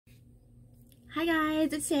Hi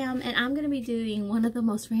guys, it's Sam and I'm going to be doing one of the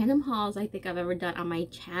most random hauls I think I've ever done on my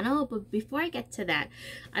channel. But before I get to that,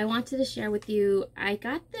 I wanted to share with you, I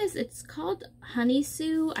got this, it's called Honey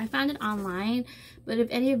Sue. I found it online, but if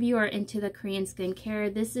any of you are into the Korean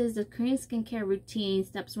skincare, this is the Korean skincare routine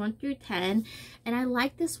steps 1 through 10. And I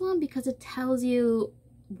like this one because it tells you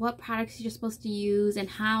what products you're supposed to use and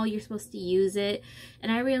how you're supposed to use it,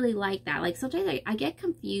 and I really like that. Like sometimes I get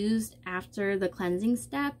confused after the cleansing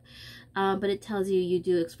step, but it tells you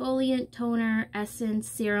do exfoliant, toner, essence,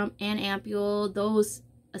 serum, and ampule. Those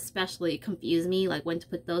especially confuse me, like when to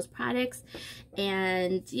put those products.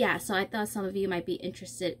 And yeah, so I thought some of you might be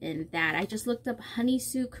interested in that. I just looked up Honey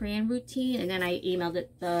Sue Korean routine and then I emailed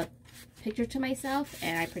the picture to myself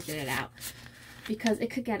and I printed it out, because it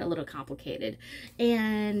could get a little complicated.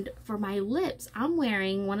 And for my lips, I'm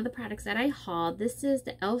wearing one of the products that I hauled. This is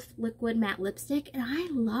the e.l.f. Liquid Matte Lipstick, and I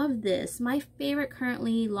love this. My favorite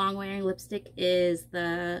currently long wearing lipstick is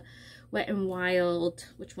the Wet n Wild,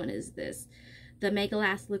 which one is this? The Mega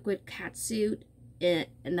Last Liquid Catsuit in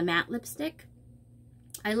the matte lipstick.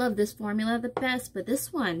 I love this formula the best, but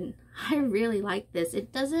this one, I really like this.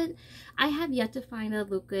 It doesn't, I have yet to find a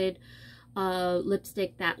liquid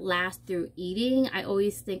lipstick that lasts through eating. I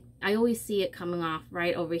always see it coming off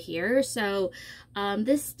right over here. So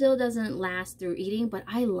this still doesn't last through eating, but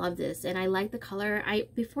I love this and I like the color.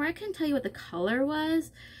 Before I can tell you what the color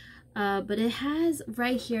was, but it has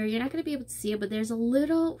right here, you're not going to be able to see it, but there's a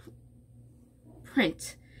little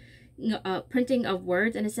printing of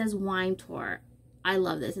words, and it says Wine Tour. I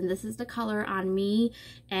love this, and this is the color on me,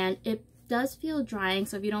 and it does feel drying,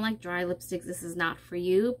 so if you don't like dry lipsticks, this is not for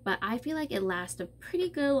you. But I feel like it lasts a pretty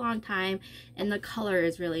good long time, and the color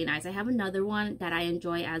is really nice. I have another one that I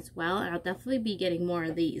enjoy as well, and I'll definitely be getting more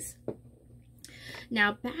of these.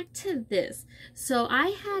 Now back to this. So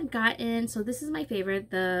I had gotten, so this is my favorite,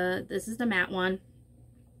 this is the matte one,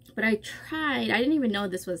 but I didn't even know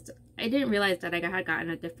this was, I didn't realize that I had gotten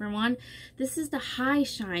a different one. This is the High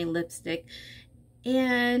Shine lipstick,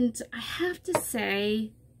 and I have to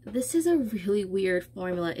say, this is a really weird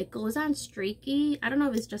formula. It goes on streaky. I don't know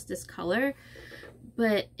if it's just this color,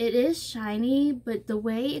 but it is shiny, but the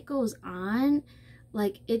way it goes on,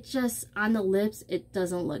 like it just, on the lips, it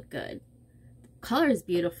doesn't look good. The color is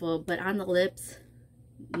beautiful, but on the lips,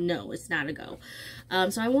 no, it's not a go.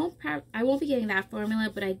 So I won't be getting that formula,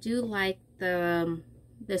 but I do like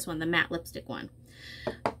this one, the matte lipstick one.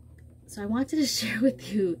 So I wanted to share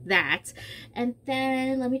with you that. And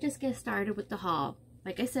then let me just get started with the haul.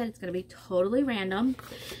 Like I said, it's going to be totally random.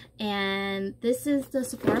 And this is the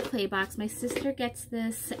Sephora Play Box. My sister gets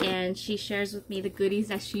this and she shares with me the goodies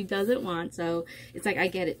that she doesn't want. So it's like I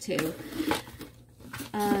get it too.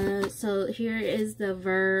 So here is the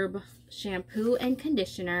Verb shampoo and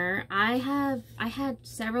conditioner. I had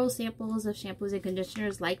several samples of shampoos and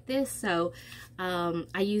conditioners like this. So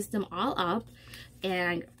I used them all up.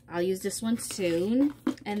 And I'll use this one soon.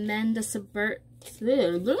 And then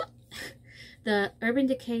the Urban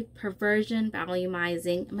Decay Perversion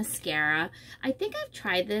Volumizing Mascara. I think I've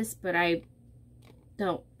tried this, but I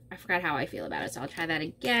forgot how I feel about it, so I'll try that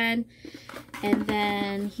again. And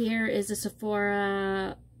then here is the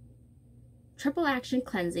Sephora Triple Action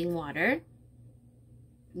Cleansing Water.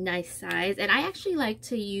 Nice size. And I actually like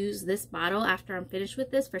to use this bottle after I'm finished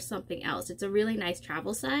with this for something else. It's a really nice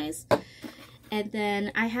travel size. And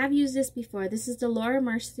then I have used this before. This is the Laura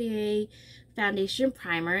Mercier Foundation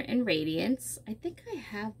Primer in Radiance. I think I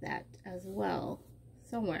have that as well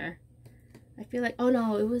somewhere. I feel like, oh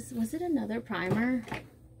no, was it another primer?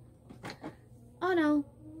 Oh no,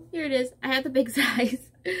 here it is. I have the big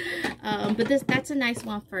size. But that's a nice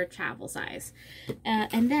one for travel size.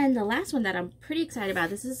 And then the last one that I'm pretty excited about,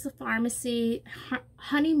 this is the Pharmacy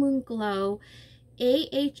Honeymoon Glow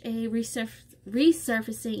AHA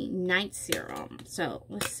Resurfacing Night Serum. So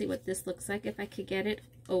let's see what this looks like if I could get it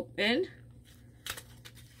open.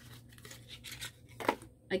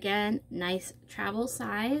 Again, nice travel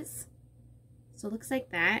size. So it looks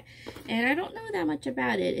like that. And I don't know that much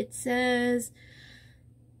about it. It says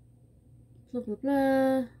blah blah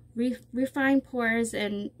blah, refine pores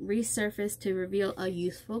and resurface to reveal a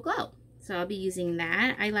youthful glow. So I'll be using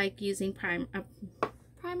that. I like using primers.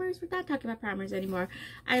 We're not talking about primers anymore.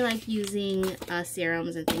 I like using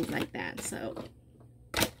serums and things like that. So,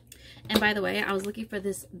 and by the way, I was looking for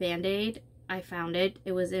this Band-Aid. I found it.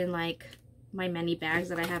 It was in like my many bags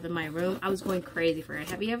that I have in my room. I was going crazy for it.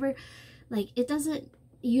 Have you ever, like,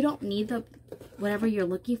 you don't need the whatever you're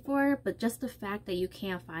looking for, but just the fact that you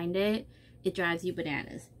can't find it, it drives you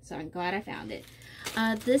bananas. So I'm glad I found it.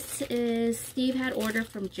 This is, Steve had ordered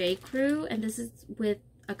from J. Crew, and this is with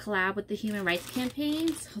a collab with the Human Rights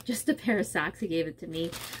Campaign. So just a pair of socks, he gave it to me.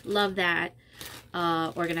 Love that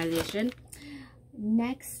organization.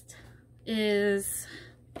 Next is,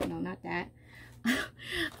 no, not that.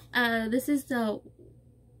 This is the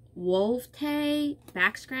Wolfte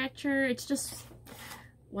back scratcher. It's just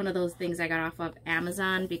one of those things I got off of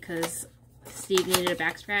Amazon because Steve needed a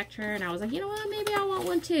back scratcher, and I was like, you know what, maybe I want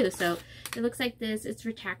one too. So it looks like this. It's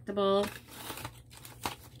retractable.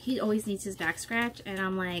 He always needs his back scratch, and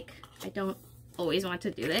I'm like, I don't always want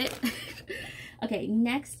to do it. Okay,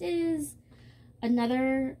 next is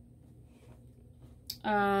another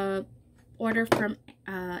order from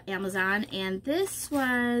Amazon, and this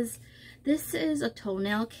is a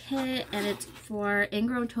toenail kit, and it's for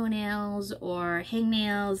ingrown toenails or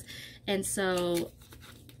hangnails. And so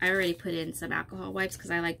I already put in some alcohol wipes because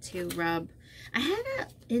I like to rub. I had an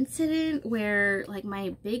incident where like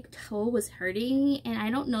my big toe was hurting, and I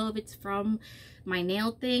don't know if it's from my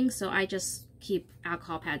nail thing, so I just keep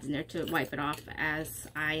alcohol pads in there to wipe it off as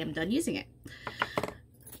I am done using it.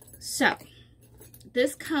 So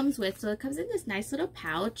this comes with, so it comes in this nice little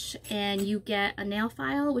pouch, and you get a nail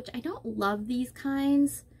file, which I don't love these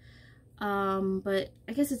kinds, but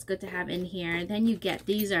I guess it's good to have in here. And then you get,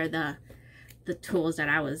 these are the tools that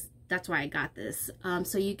that's why I got this.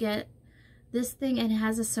 So you get this thing, and it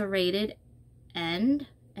has a serrated end,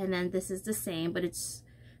 and then this is the same, but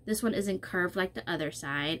this one isn't curved like the other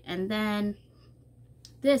side. And then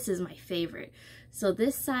this is my favorite. So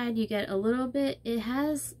this side you get a little bit, it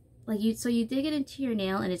has like so you dig it into your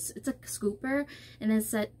nail, and it's a scooper, and then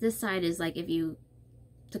this side is like if you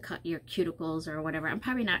to cut your cuticles or whatever. I'm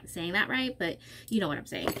probably not saying that right, but you know what I'm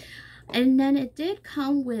saying. And then it did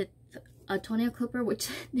come with a toenail clipper, which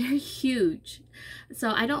they're huge.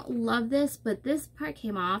 So I don't love this, but this part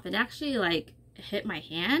came off and actually like hit my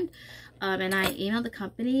hand. And I emailed the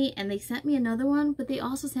company, and they sent me another one, but they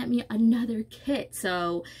also sent me another kit.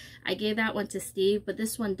 So I gave that one to Steve, but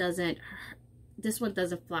this one doesn't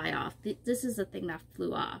fly off. This is the thing that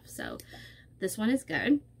flew off. So this one is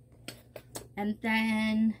good. And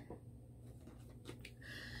then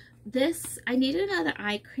this, I needed another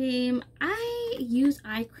eye cream. I use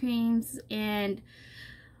eye creams, and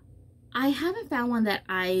I haven't found one that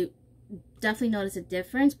I definitely notice a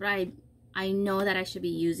difference, but I know that I should be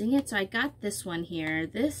using it. So I got this one here.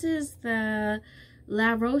 This is the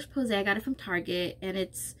La Roche-Posay. I got it from Target, and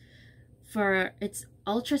it's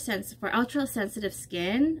ultra sensitive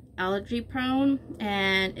skin, allergy prone,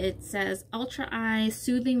 and it says Ultra Eye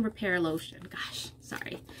Soothing Repair Lotion. Gosh,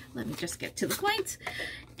 sorry, let me just get to the point.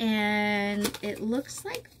 And it looks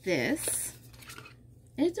like this.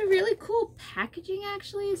 It's a really cool packaging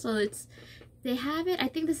actually. So they have it, I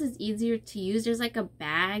think this is easier to use. There's like a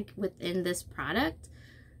bag within this product.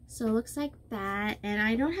 So it looks like that, and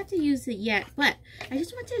I don't have to use it yet, but I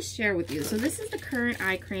just wanted to share with you. So this is the current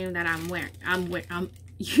eye cream that I'm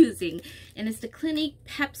using, and it's the Clinique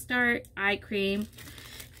Pep Start eye cream.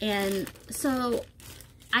 And so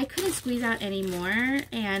I couldn't squeeze out any more,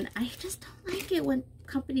 and I just don't like it when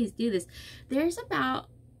companies do this. There's about,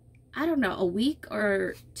 I don't know, a week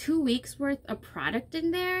or 2 weeks worth of product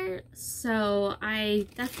in there. So I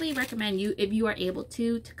definitely recommend you, if you are able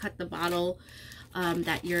to cut the bottle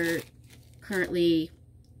that you're currently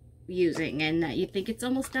using, and that you think it's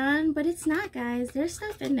almost done, but it's not, guys. There's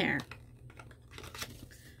stuff in there.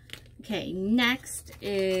 Okay, next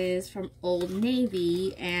is from Old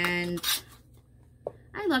Navy, and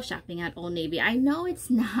I love shopping at Old Navy. I know it's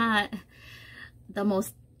not the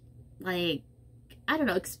most, like, I don't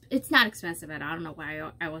know, it's not expensive at all. I don't know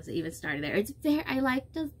why I wasn't even started there. It's there. I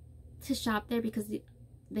like to shop there because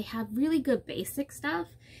they have really good basic stuff,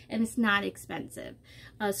 and it's not expensive.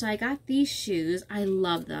 So I got these shoes. I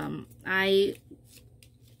love them. I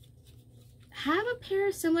have a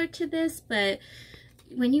pair similar to this, but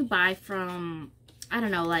when you buy from, I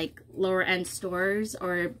don't know, like lower end stores,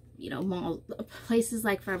 or you know, mall places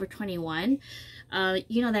like Forever 21,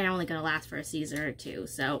 you know, they're only gonna last for a season or two.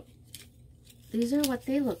 So these are what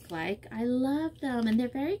they look like. I love them, and they're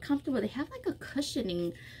very comfortable. They have like a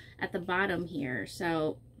cushioning at the bottom here.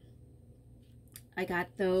 So I got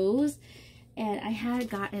those, and I had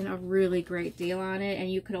gotten a really great deal on it,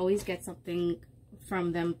 and you could always get something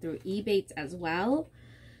from them through Ebates as well.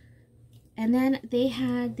 And then they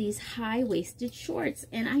had these high-waisted shorts,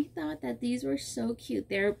 and I thought that these were so cute.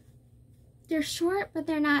 They're short, but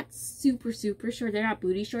they're not super short. They're not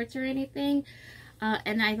booty shorts or anything.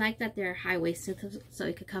 And I like that they're high-waisted, so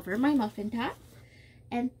it could cover my muffin top.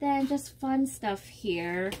 And then just fun stuff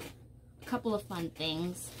here. A couple of fun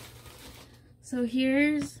things. So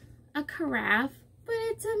here's a carafe, but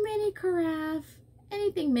it's a mini carafe.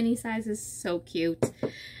 anything mini size is so cute.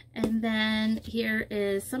 And then here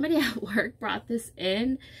is somebody at work brought this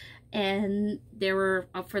in and they were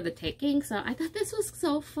up for the taking. So I thought this was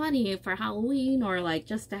so funny for Halloween, or like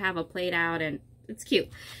just to have a plate out, and it's cute.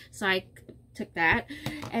 So I took that.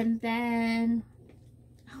 And then,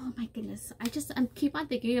 oh my goodness, I keep on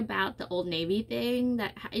thinking about the Old Navy thing,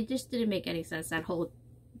 that it just didn't make any sense, that whole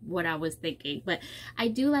what I was thinking. But I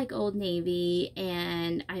do like Old Navy,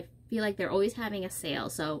 and I feel like they're always having a sale,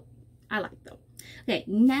 so I like them. Okay,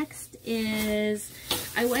 next is,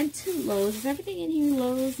 I went to Lowe's. Is everything in here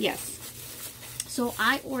Lowe's? Yes. So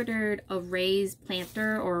I ordered a raised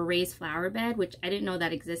planter or a raised flower bed, which I didn't know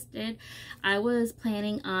that existed. I was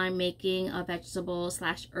planning on making a vegetable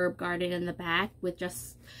 / herb garden in the back with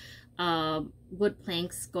just wood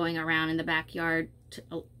planks going around in the backyard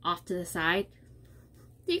off to the side.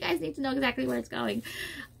 You guys need to know exactly where it's going.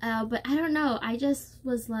 But I don't know, I just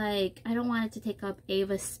was like, I don't want it to take up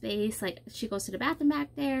Ava's space. Like, she goes to the bathroom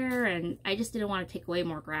back there, and I just didn't want to take away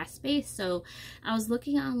more grass space. So I was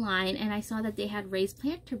looking online and I saw that they had raised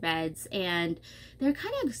planter beds, and they're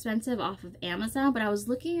kind of expensive off of Amazon, but I was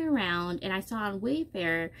looking around and I saw on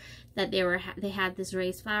Wayfair that they had this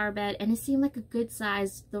raised flower bed, and it seemed like a good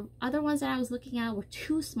size. The other ones that I was looking at were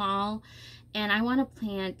too small. And I want to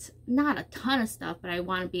plant, not a ton of stuff, but I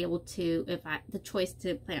want to be able to, the choice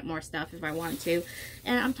to plant more stuff if I want to.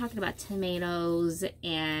 And I'm talking about tomatoes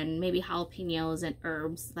and maybe jalapenos and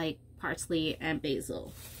herbs like parsley and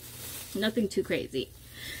basil. Nothing too crazy.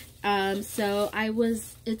 So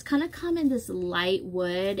it's gonna come in this light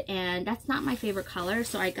wood, and that's not my favorite color.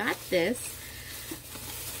 So I got this.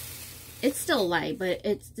 It's still light, but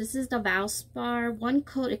this is the Valspar One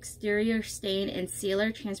Coat Exterior Stain and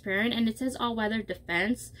Sealer Transparent, and it says all weather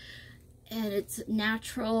defense, and it's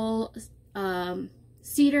natural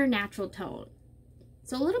cedar natural tone.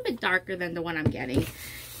 So a little bit darker than the one I'm getting,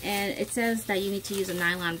 and it says that you need to use a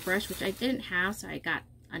nylon brush, which I didn't have, so I got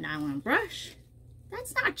a nylon brush.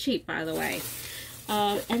 That's not cheap, by the way.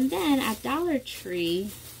 And then at Dollar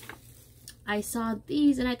Tree, I saw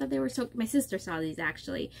these, and I thought they were so, my sister saw these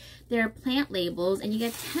actually. They're plant labels, and you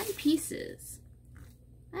get 10 pieces.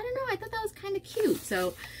 I don't know, I thought that was kind of cute.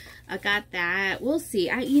 So I got that. We'll see.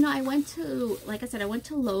 I went to, like I said, I went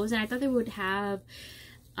to Lowe's, and I thought they would have,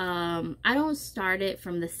 I don't start it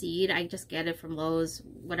from the seed. I just get it from Lowe's,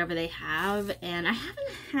 whatever they have. And I haven't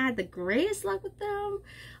had the greatest luck with them.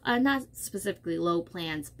 Not specifically Lowe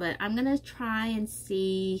plants, but I'm going to try and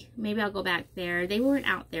see. Maybe I'll go back there. They weren't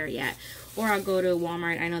out there yet. Or I'll go to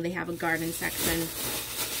Walmart. I know they have a garden section.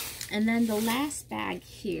 And then the last bag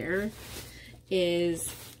here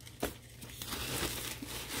is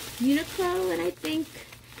Uniqlo, and I think,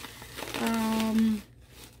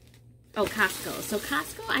 oh, Costco. So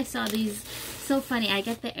Costco, I saw these, so funny. I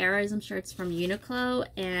get the Aerism shirts from Uniqlo,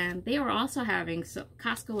 and they were also having, so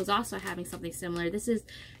Costco was also having something similar. This is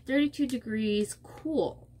 32 degrees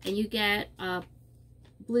cool, and you get a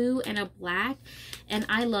blue and a black, and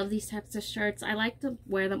I love these types of shirts. I like to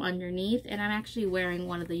wear them underneath, and I'm actually wearing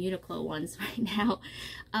one of the Uniqlo ones right now.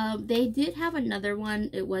 They did have another one.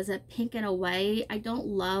 It was a pink and a white. I don't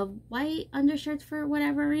love white undershirts for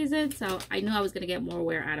whatever reason, so I knew I was going to get more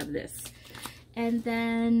wear out of this. And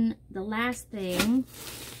then the last thing,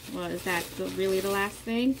 was that really the last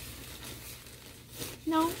thing?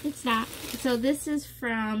 No, it's not. So this is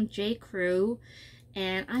from J. Crew,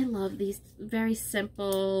 and I love these very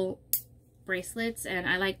simple bracelets, and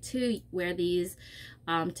I like to wear these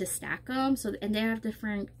to stack them. So, and they have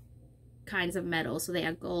different kinds of metals. So they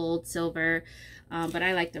have gold, silver, but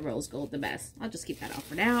I like the rose gold the best. I'll just keep that out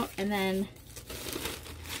for now. And then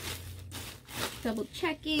double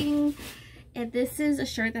checking. And this is a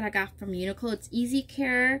shirt that I got from Uniqlo. It's Easy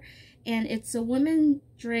Care, and it's a women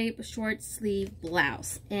drape short sleeve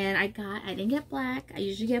blouse. And I didn't get black. I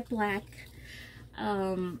usually get black.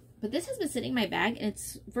 But this has been sitting in my bag, and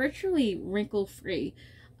it's virtually wrinkle free.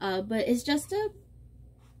 But it's just a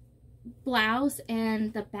blouse,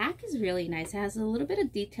 and the back is really nice. It has a little bit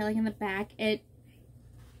of detailing in the back. Can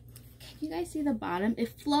you guys see the bottom? It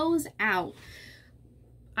flows out.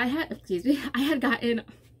 I had gotten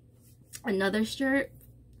another shirt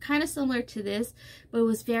kind of similar to this, but it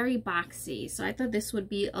was very boxy, so I thought this would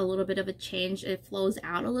be a little bit of a change. It flows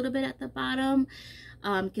out a little bit at the bottom,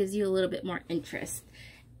 gives you a little bit more interest.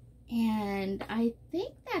 And I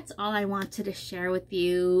think that's all I wanted to share with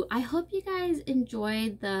you. I hope you guys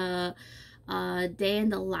enjoyed the day in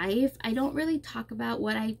the life. I don't really talk about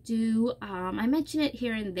what I do. I mention it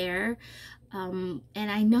here and there, and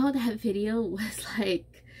I know that video was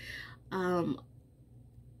like,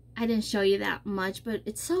 I didn't show you that much, but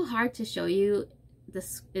it's so hard to show you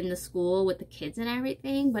in the school with the kids and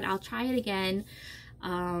everything, but I'll try it again.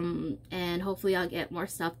 And hopefully I'll get more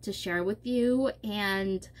stuff to share with you.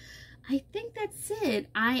 And I think that's it.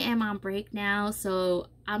 I am on break now, so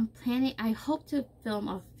I hope to film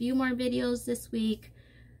a few more videos this week.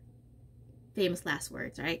 Famous last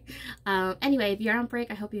words, right? Anyway, if you're on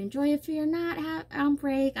break, I hope you enjoy it. If you're not on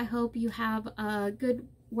break, I hope you have a good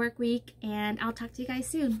work week, and I'll talk to you guys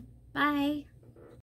soon. Bye.